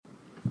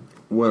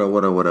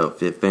What up,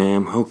 Fit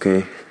Fam?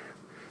 Okay.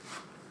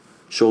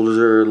 Shoulders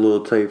are a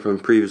little tight from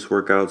previous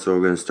workout, so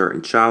we're going to start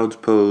in child's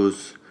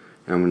pose.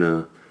 And I'm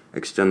going to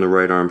extend the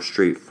right arm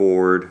straight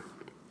forward,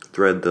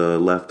 thread the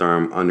left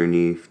arm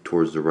underneath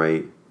towards the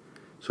right.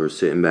 So we're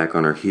sitting back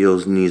on our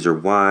heels, knees are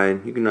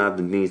wide. You can have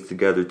the knees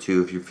together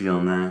too if you're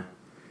feeling that.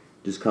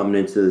 Just coming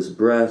into this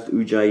breath,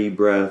 Ujjayi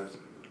breath,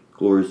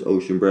 glorious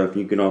ocean breath.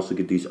 You can also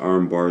get these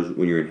arm bars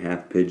when you're in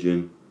half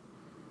pigeon.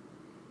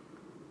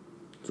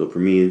 So for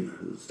me,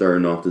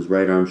 starting off this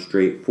right arm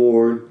straight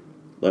forward,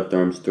 left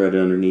arm's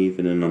threaded underneath,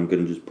 and then I'm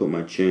going to just put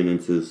my chin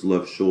into this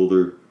left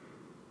shoulder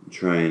and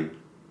try and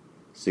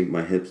sink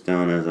my hips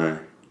down as I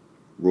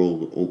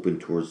roll open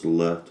towards the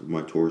left of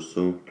my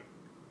torso.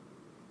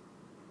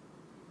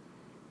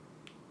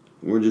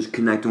 We're just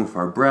connecting with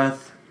our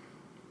breath,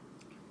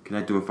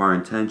 connecting with our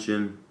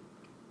intention.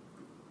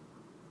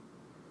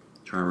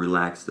 Try and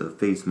relax the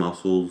face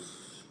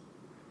muscles,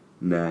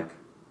 neck,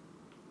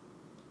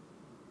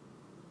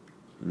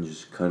 and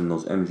just cutting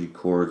those energy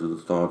cords of the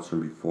thoughts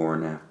from before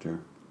and after.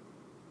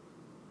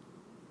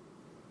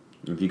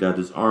 If you got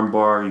this arm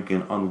bar, you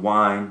can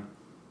unwind,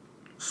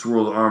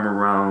 swirl the arm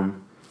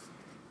around,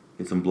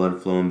 get some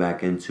blood flowing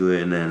back into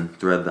it, and then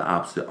thread the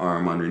opposite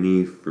arm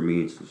underneath. For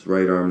me, it's this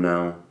right arm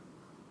now.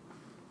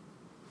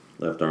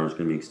 Left arm is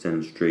going to be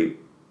extended straight.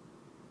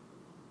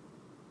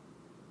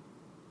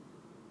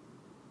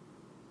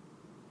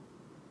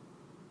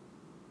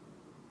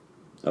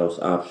 Else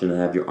option to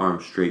have your arm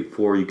straight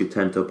forward. You could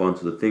tent up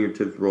onto the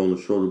fingertips, rolling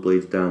the shoulder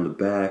blades down the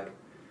back,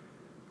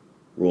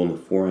 rolling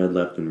the forehead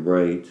left and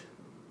right,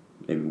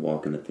 maybe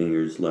walking the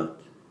fingers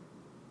left,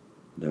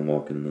 then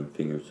walking the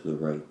fingers to the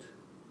right.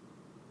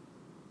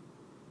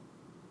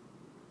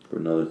 For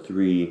another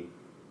 3,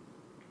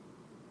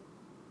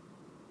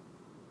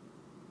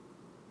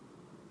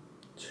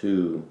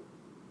 2,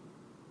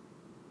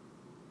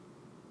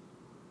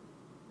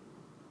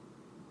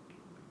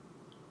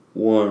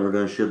 1. We're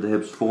going to shift the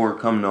hips forward,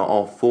 coming to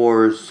all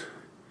fours.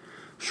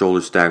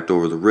 Shoulders stacked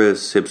over the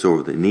wrists, hips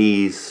over the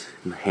knees.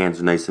 Hands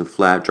are nice and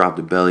flat. Drop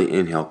the belly.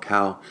 Inhale,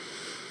 cow.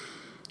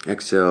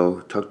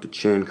 Exhale, tuck the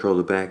chin, curl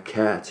the back,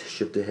 cat.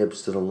 Shift the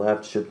hips to the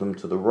left, shift them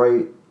to the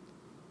right.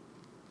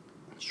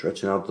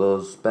 Stretching out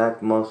those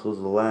back muscles,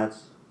 the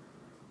lats.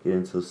 Get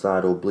into the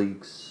side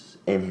obliques.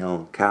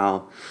 Inhale,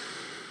 cow.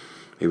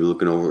 Maybe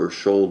looking over her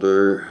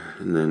shoulder.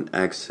 And then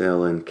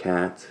exhale and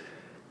cat.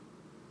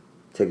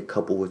 Take a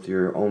couple with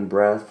your own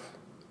breath.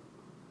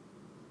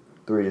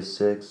 3 to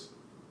 6.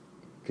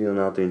 Feeling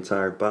out the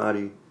entire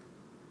body.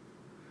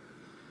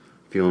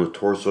 Feeling the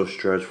torso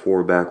stretch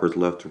forward, backwards,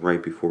 left to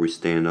right before we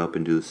stand up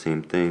and do the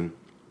same thing.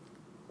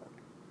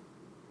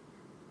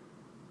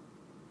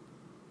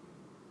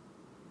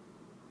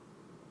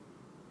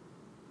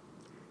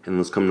 And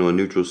let's come to a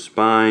neutral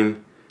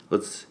spine.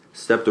 Let's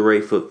step the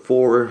right foot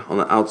forward on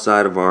the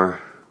outside of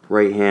our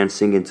right hand.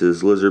 Sink into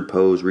this lizard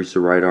pose. Reach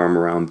the right arm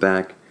around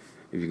back.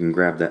 If you can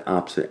grab that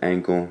opposite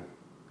ankle.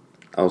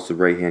 Also,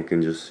 the right hand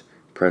can just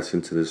press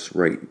into this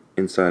right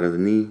inside of the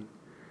knee.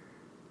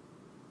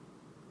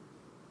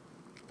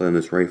 Letting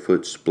this right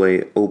foot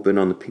splay open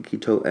on the pinky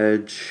toe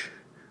edge.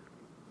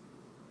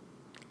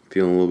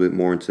 Feeling a little bit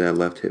more into that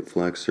left hip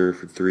flexor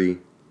for 3,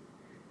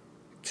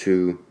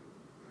 2,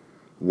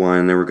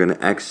 1. Then we're going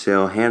to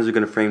exhale. Hands are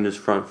going to frame this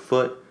front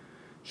foot.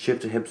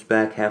 Shift the hips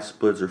back, half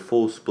splits or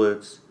full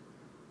splits.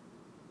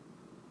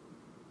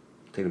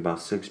 Take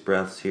about 6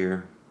 breaths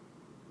here.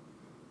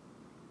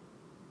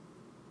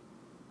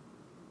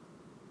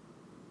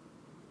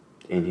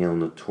 Inhaling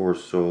the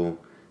torso,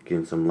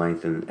 getting some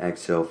length, and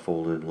exhale,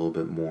 folded a little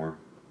bit more.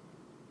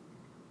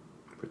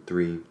 For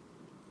 3,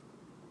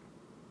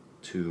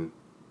 2,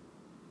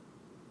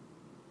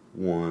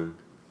 1.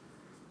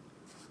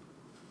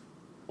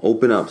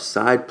 Open up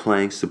side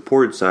plank,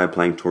 supported side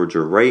plank towards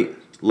your right.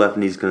 Left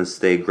knee's going to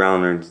stay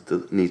grounded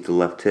underneath the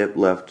left hip,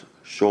 left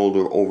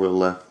shoulder over the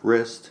left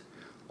wrist.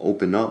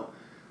 Open up.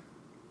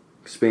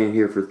 Expand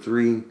here for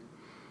 3.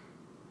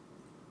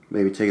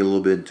 Maybe take a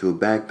little bit into a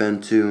back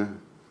bend 2.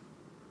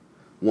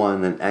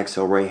 1, then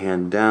exhale, right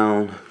hand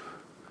down.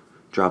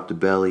 Drop the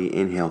belly.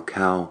 Inhale,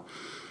 cow.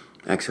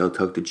 Exhale,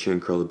 tuck the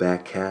chin, curl the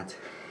back, cat.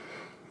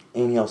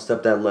 Inhale,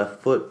 step that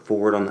left foot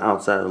forward on the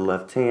outside of the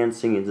left hand.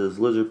 Sink into this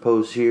lizard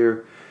pose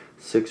here.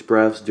 6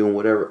 breaths, doing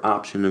whatever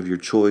option of your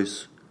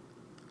choice.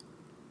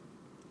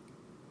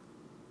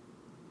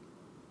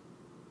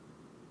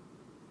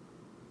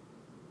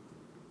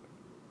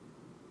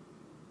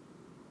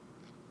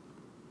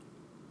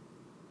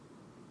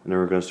 And then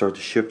we're going to start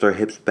to shift our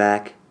hips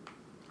back.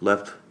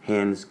 Left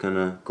hand is going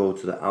to go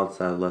to the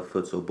outside of the left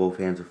foot, so both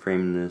hands are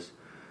framing this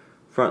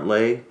front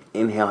leg.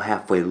 Inhale,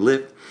 halfway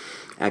lift.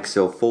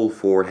 Exhale, fold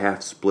forward,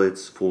 half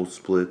splits, full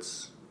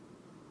splits.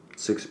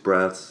 6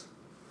 breaths.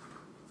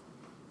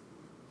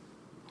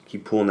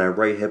 Keep pulling that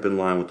right hip in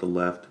line with the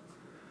left.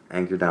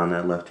 Anchor down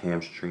that left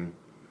hamstring.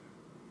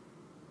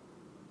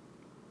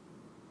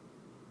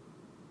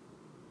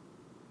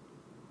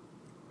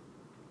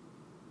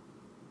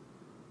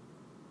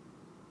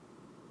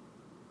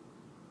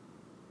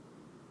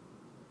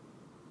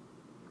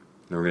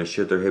 Now we're going to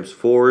shift our hips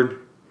forward.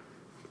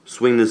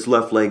 Swing this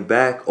left leg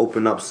back.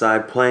 Open up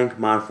side plank.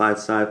 Modified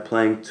side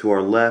plank to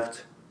our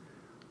left.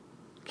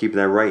 Keeping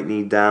that right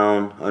knee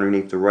down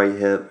underneath the right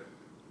hip.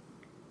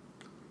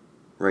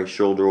 Right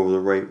shoulder over the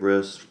right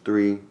wrist.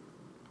 3,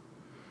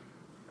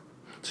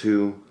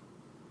 2,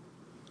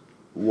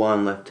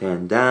 1. Left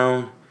hand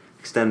down.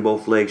 Extend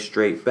both legs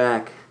straight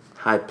back.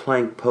 High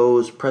plank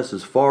pose. Press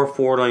as far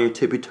forward on your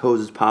tippy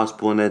toes as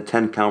possible. And at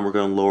 10 count, we're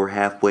going to lower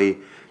halfway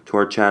to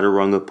our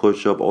chaturanga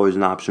push-up. Always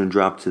an option to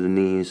drop to the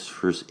knees.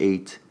 First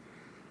 8,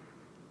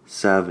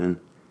 7.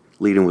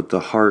 Leading with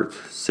the heart.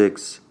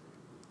 6,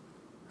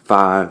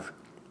 5,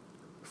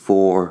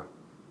 4,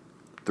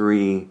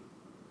 3,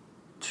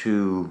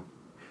 2.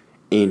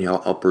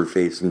 Inhale, upward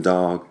facing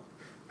dog.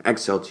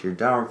 Exhale to your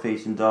downward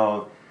facing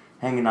dog.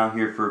 Hanging out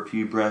here for a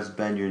few breaths.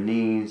 Bend your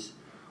knees.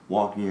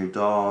 Walking your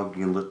dog.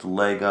 You can lift the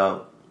leg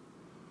up.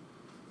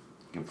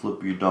 You can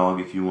flip your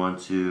dog if you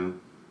want to.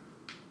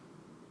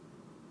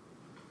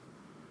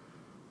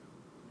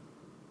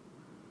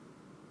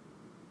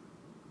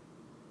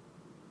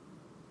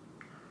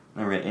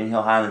 Then we're going to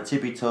inhale high on the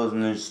tippy toes,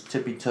 and then just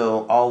tippy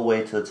toe all the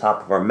way to the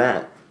top of our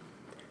mat.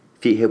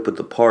 Feet hip width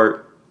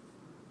apart.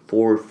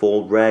 Forward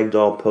fold,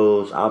 ragdoll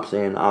pose, opposite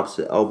hand,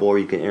 opposite elbow, or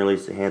you can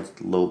interlace the hands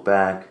to the low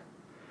back,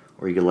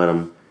 or you can let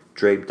them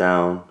drape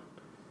down.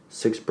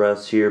 6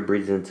 breaths here,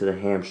 breathing into the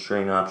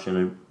hamstring option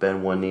and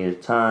bend one knee at a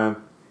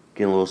time.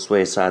 Getting a little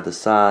sway side to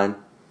side.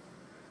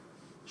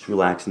 Just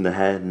relaxing the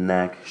head,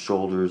 neck,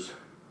 shoulders.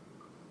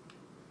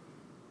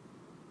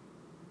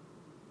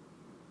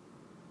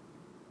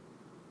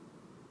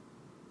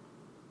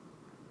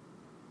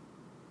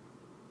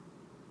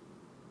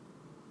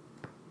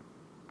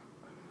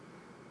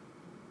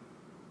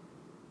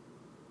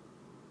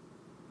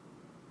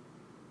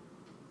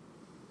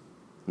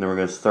 And then we're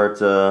going to start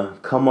to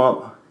come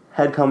up,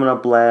 head coming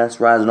up last,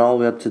 rising all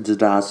the way up to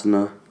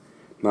Tadasana,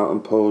 mountain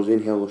pose.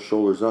 Inhale the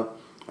shoulders up,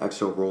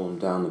 exhale rolling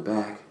down the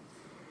back.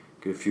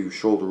 Get a few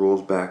shoulder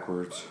rolls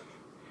backwards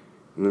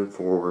and then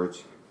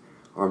forwards.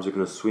 Arms are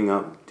going to swing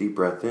up, deep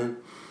breath in.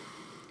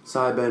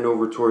 Side bend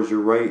over towards your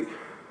right,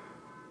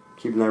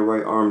 keeping that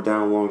right arm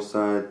down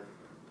alongside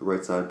the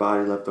right side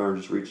body. Left arm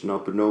just reaching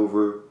up and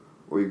over,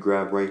 or you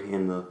grab right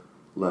hand to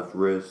left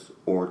wrist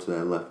or to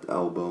that left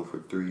elbow for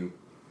 3,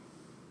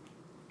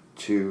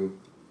 2.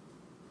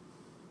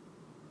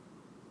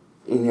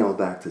 Inhale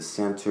back to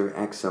center.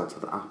 Exhale to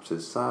the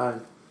opposite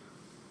side.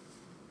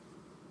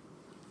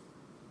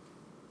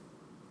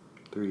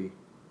 3,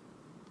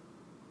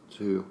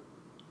 2.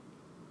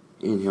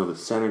 Inhale to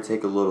center.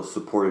 Take a little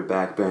supported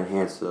back bend.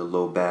 Hands to the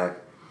low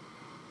back.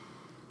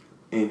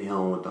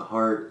 Inhale with the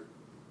heart.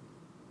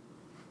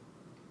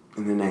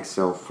 And then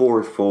exhale,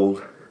 forward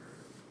fold.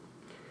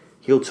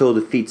 Heel toe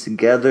the feet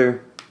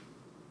together.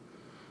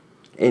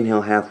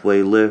 Inhale,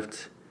 halfway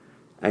lift.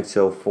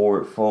 Exhale,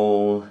 forward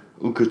fold.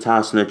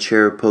 Utkatasana,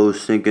 chair pose,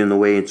 sinking the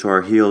way into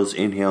our heels.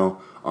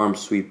 Inhale, arms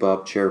sweep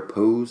up, chair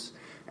pose.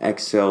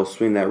 Exhale,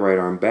 swing that right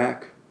arm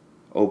back.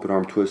 Open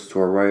arm twist to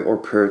our right, or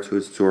prayer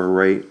twist to our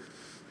right.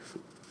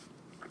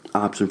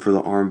 Option for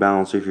the arm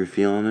balance if you're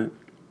feeling it.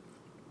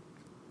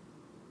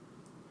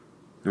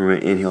 And we're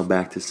going to inhale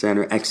back to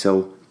center.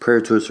 Exhale, prayer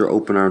twist or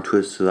open arm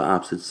twist to the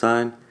opposite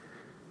side.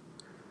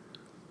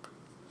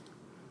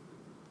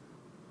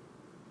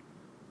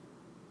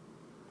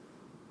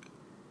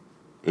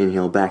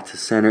 Inhale back to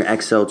center.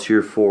 Exhale to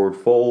your forward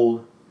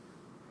fold.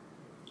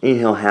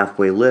 Inhale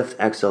halfway lift.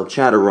 Exhale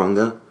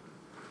chaturanga.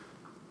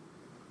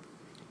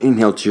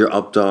 Inhale to your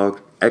up dog.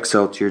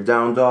 Exhale to your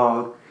down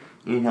dog.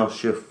 Inhale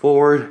shift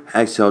forward.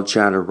 Exhale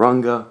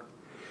chaturanga.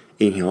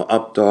 Inhale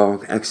up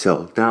dog.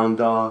 Exhale down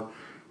dog.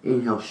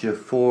 Inhale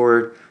shift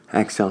forward.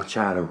 Exhale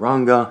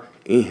chaturanga.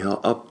 Inhale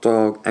up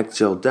dog.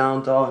 Exhale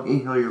down dog.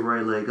 Inhale your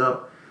right leg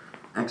up.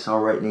 Exhale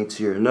right knee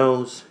to your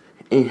nose.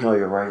 Inhale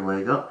your right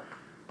leg up.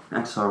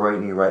 Exhale, right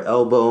knee, right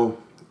elbow.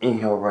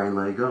 Inhale, right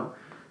leg up.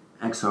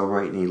 Exhale,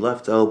 right knee,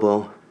 left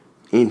elbow.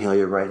 Inhale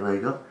your right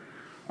leg up.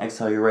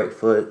 Exhale your right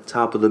foot,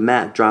 top of the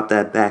mat. Drop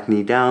that back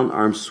knee down.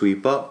 Arms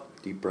sweep up.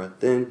 Deep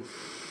breath in.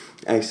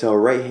 Exhale,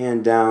 right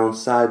hand down.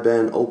 Side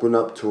bend. Open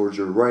up towards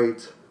your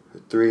right.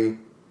 3,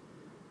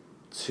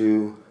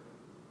 2,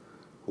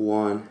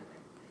 1.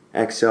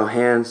 Exhale,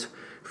 hands.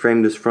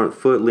 Frame this front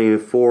foot, leaning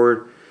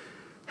forward.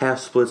 Half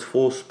splits,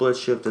 full splits.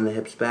 Shifting the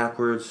hips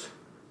backwards.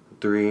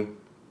 3,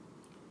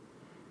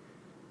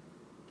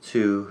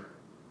 2,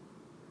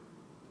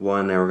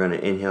 1. Now we're going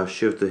to inhale,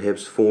 shift the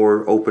hips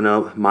forward, open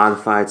up,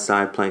 modified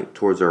side plank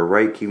towards our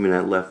right, keeping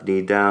that left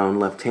knee down,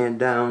 left hand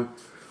down.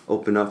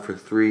 Open up for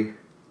 3,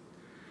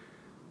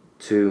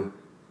 2,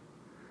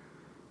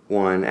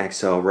 1.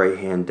 Exhale, right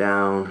hand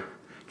down.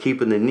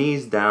 Keeping the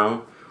knees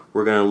down,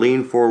 we're going to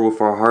lean forward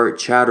with our heart,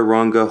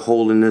 chaturanga,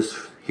 holding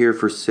this here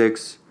for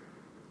 6,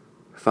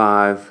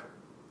 5,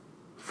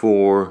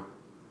 4,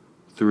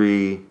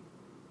 3,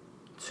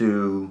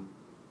 2,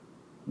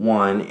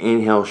 1.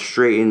 Inhale,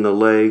 straighten the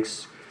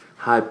legs,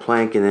 high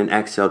plank, and then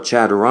exhale,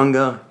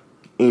 chaturanga.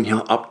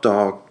 Inhale, up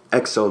dog.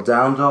 Exhale,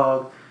 down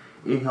dog.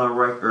 Inhale,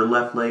 right or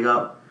left leg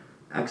up.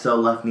 Exhale,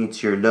 left knee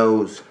to your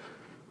nose.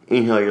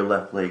 Inhale your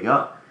left leg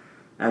up.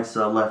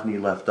 Exhale, left knee,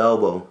 left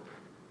elbow.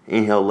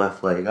 Inhale,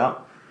 left leg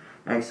up.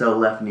 Exhale,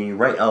 left knee,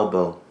 right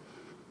elbow.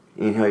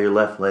 Inhale your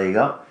left leg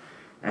up.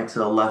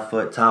 Exhale, left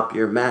foot, top of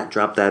your mat.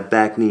 Drop that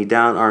back knee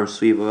down, arm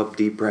sweep up,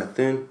 deep breath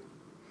in.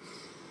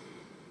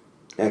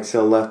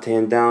 Exhale, left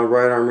hand down,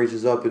 right arm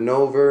reaches up and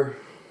over.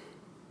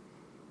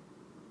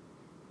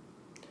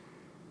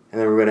 And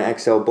then we're going to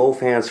exhale, both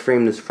hands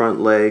frame this front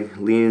leg,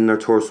 leaning our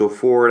torso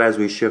forward as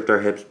we shift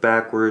our hips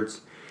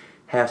backwards.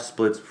 Half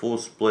splits, full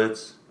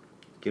splits.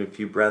 Get a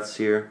few breaths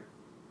here.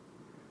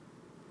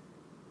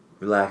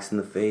 Relax in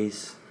the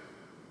face.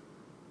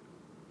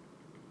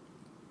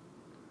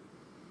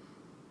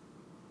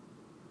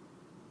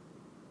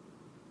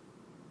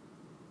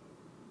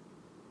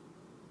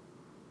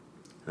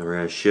 And we're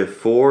going to shift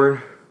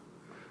forward.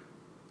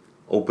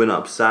 Open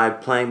up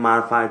side plank,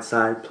 modified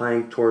side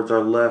plank towards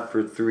our left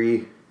for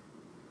 3.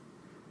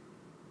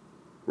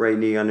 Right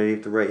knee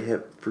underneath the right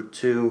hip for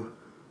 2.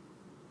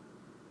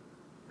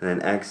 And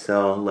then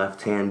exhale,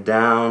 left hand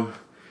down.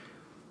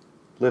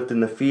 Lifting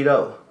the feet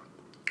up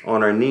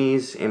on our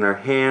knees and our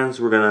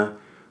hands. We're going to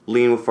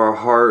lean with our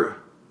heart,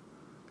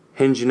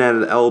 hinging at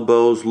the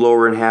elbows,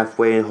 lowering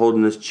halfway and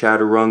holding this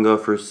chaturanga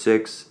for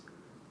 6,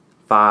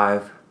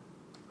 5,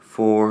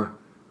 4,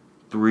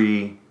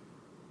 3,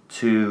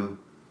 2,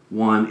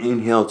 1.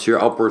 Inhale to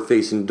your upward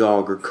facing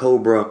dog or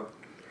cobra.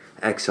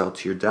 Exhale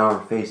to your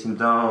downward facing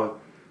dog.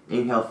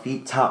 Inhale,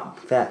 feet top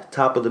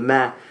of the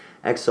mat.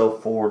 Exhale,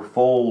 forward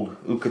fold,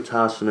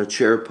 Utkatasana,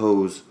 chair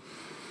pose.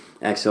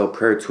 Exhale,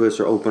 prayer twist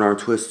or open arm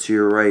twist to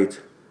your right.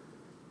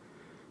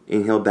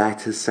 Inhale, back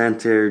to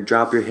center.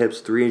 Drop your hips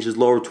 3 inches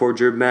lower towards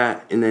your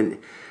mat. And then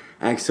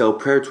exhale,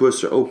 prayer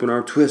twist or open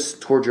arm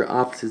twist towards your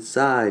opposite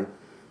side.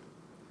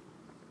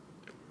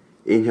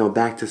 Inhale,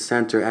 back to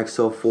center.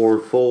 Exhale,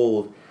 forward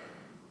fold.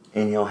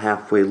 Inhale,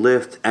 halfway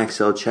lift.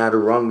 Exhale,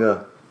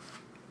 chaturanga.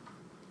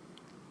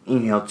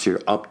 Inhale to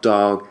your up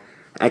dog.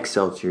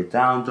 Exhale to your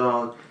down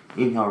dog.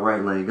 Inhale,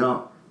 right leg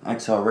up.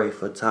 Exhale, right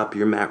foot top of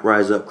your mat.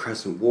 Rise up,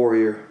 crescent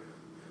warrior.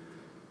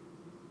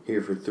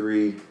 Here for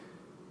 3,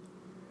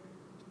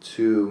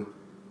 2,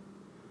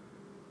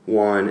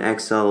 1.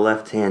 Exhale,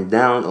 left hand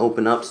down.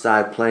 Open up,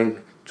 side plank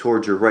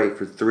towards your right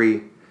for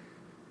 3,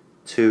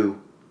 2,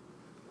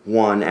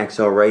 1.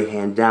 Exhale, right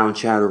hand down,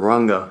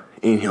 chaturanga.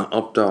 Inhale,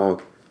 up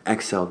dog.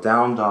 Exhale,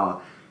 down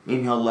dog.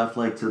 Inhale, left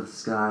leg to the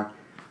sky.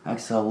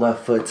 Exhale,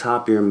 left foot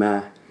top of your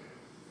mat.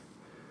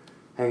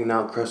 Hanging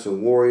out,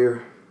 crescent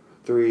warrior.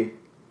 3,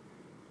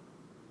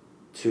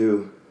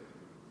 2,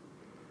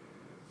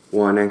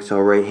 1.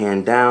 Exhale, right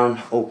hand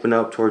down. Open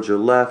up towards your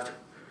left.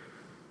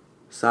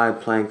 Side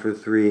plank for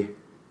 3,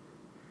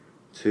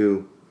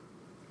 2,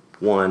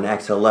 1.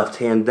 Exhale, left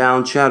hand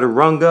down,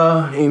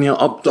 chaturanga. Inhale,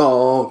 up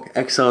dog.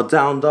 Exhale,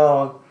 down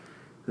dog.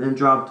 Then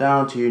drop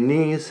down to your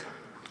knees.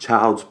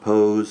 Child's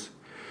pose.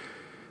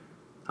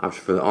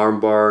 Option for the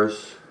arm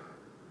bars.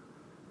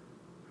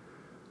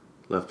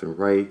 Left and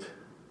right.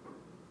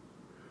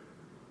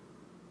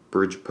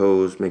 Bridge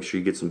pose. Make sure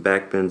you get some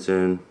back bends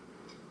in.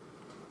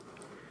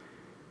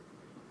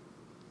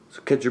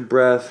 So catch your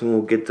breath, and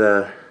we'll get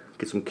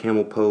some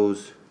camel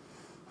pose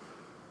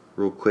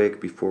real quick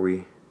before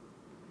we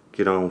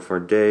get on with our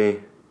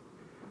day.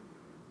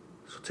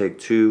 So take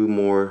 2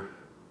 more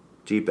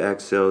deep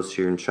exhales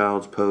here in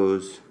child's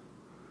pose.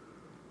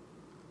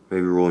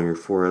 Maybe rolling your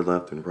forehead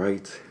left and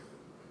right.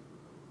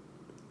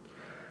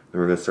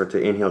 Then we're going to start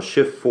to inhale,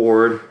 shift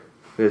forward.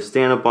 We're going to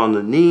stand up on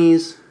the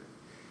knees.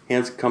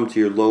 Hands come to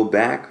your low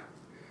back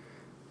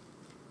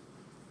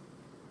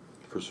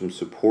for some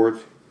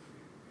support.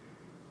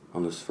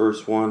 On this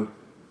first one,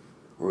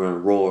 we're going to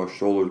roll our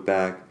shoulders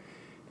back.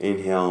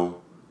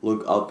 Inhale,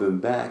 look up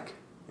and back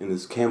in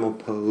this camel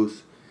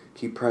pose.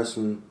 Keep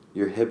pressing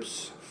your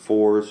hips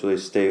forward so they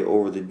stay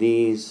over the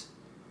knees.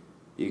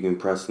 You can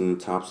press in the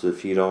tops of the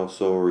feet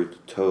also, or the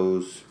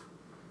toes.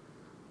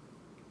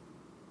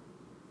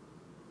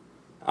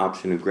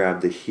 Option to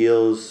grab the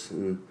heels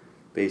and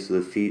base of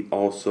the feet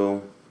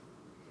also.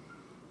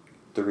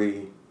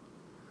 3,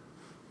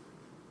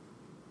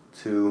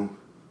 2,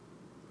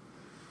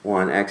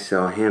 1.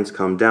 Exhale, hands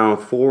come down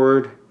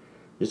forward.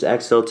 Just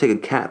exhale, take a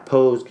cat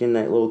pose, getting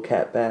that little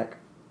cat back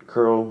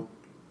curl.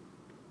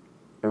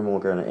 And we're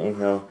going to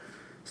inhale,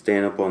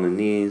 stand up on the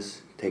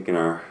knees, taking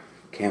our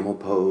camel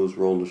pose,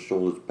 roll the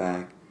shoulders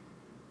back.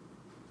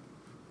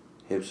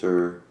 Hips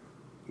are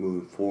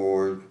moving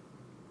forward.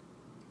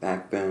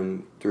 Back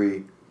bend.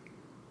 3,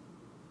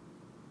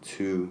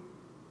 2,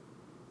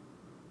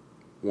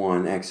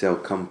 1. Exhale,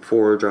 come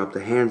forward, drop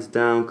the hands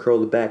down, curl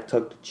the back,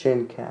 tuck the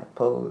chin, cat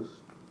pose.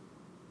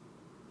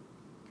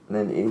 And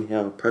then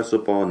inhale, press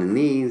up on the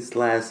knees.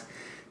 Last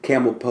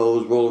camel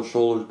pose, roll the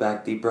shoulders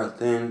back, deep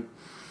breath in.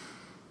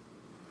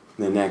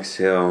 And then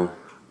exhale,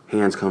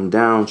 hands come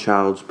down,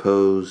 child's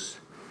pose.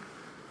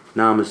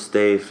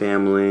 Namaste,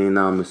 family,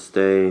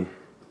 namaste.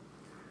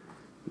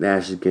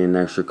 Nash is getting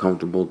extra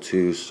comfortable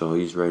too, so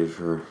he's ready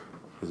for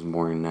his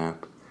morning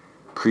nap.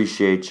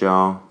 Appreciate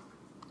y'all.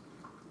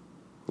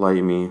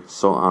 Light me,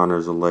 so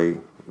honors a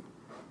light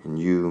in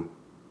you.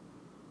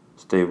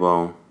 Stay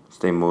well,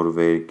 Stay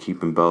motivated.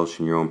 Keep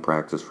embellishing your own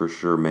practice. For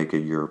sure, make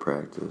it your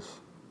practice.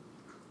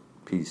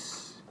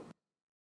 Peace.